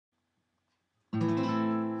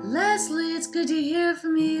Leslie, it's good to hear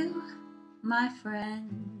from you, my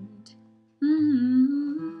friend.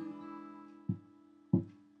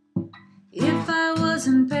 If I was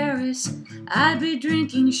in Paris, I'd be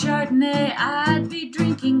drinking chardonnay, I'd be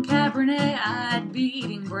drinking cabernet, I'd be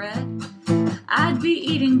eating bread. I'd be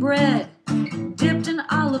eating bread dipped in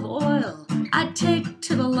olive oil. I'd take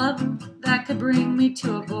to the lover that could bring me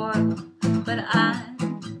to a boil. But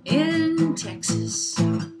I'm in Texas.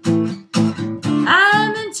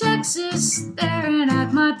 I'm in Texas, staring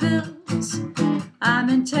at my bills. I'm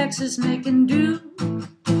in Texas, making do.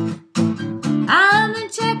 I'm in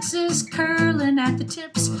Texas, curling at the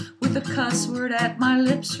tips with a cuss word at my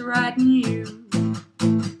lips, writing you.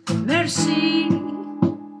 Merci.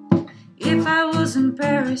 If I was in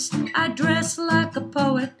Paris, I'd dress like a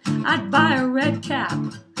poet. I'd buy a red cap,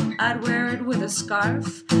 I'd wear it with a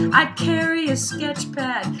scarf. I'd carry a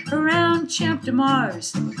sketchpad around Champ de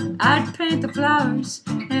Mars. I'd paint the flowers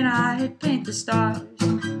and I'd paint the stars.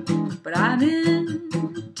 But I'm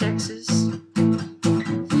in Texas.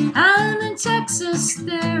 I'm in Texas,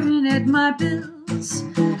 staring at my bills.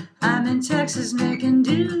 I'm in Texas, making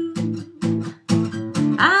do.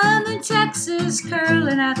 I'm in Texas,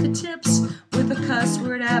 curling at the tips with a cuss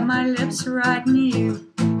word at my lips, writing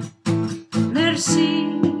you.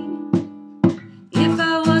 Merci. If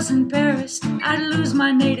I was in Paris, I'd lose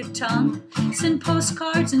my native tongue, send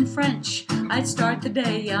postcards in French. I'd start the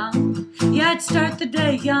day young. Yeah, I'd start the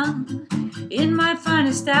day young. In my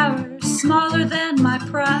finest hour, smaller than my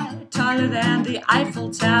pride, taller than the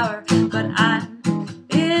Eiffel Tower. But I'm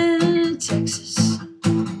in Texas.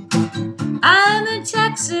 I'm in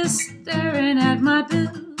Texas, staring at my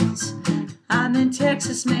bills. I'm in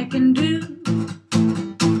Texas, making do.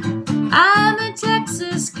 I'm in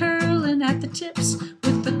Texas, curling at the tips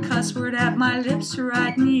with the cuss word at my lips,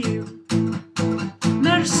 writing you.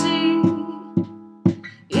 Merci.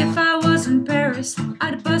 If I was in Paris,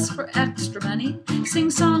 I'd bus for extra money, sing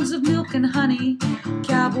songs of milk and honey,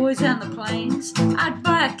 cowboys and the plains. I'd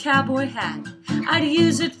buy a cowboy hat, I'd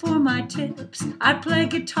use it for my tips. I'd play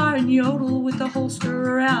guitar and yodel with a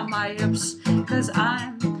holster around my hips. 'Cause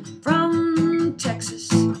I'm from Texas.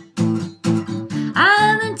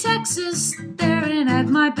 I'm in Texas, staring at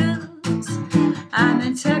my bills. I'm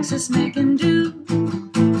in Texas, making do.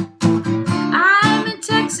 I'm in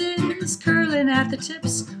Texas, curling at the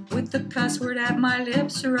tips with the cuss word at my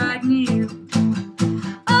lips, writing you.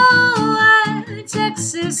 Oh, I'm in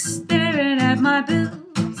Texas, staring at my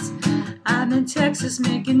bills. I'm in Texas,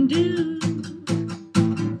 making do.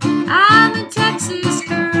 I'm in Texas,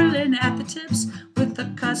 curling at the tips with the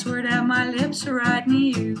cuss word at my lips, writing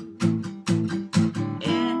you.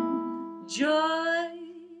 Enjoy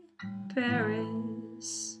Paris.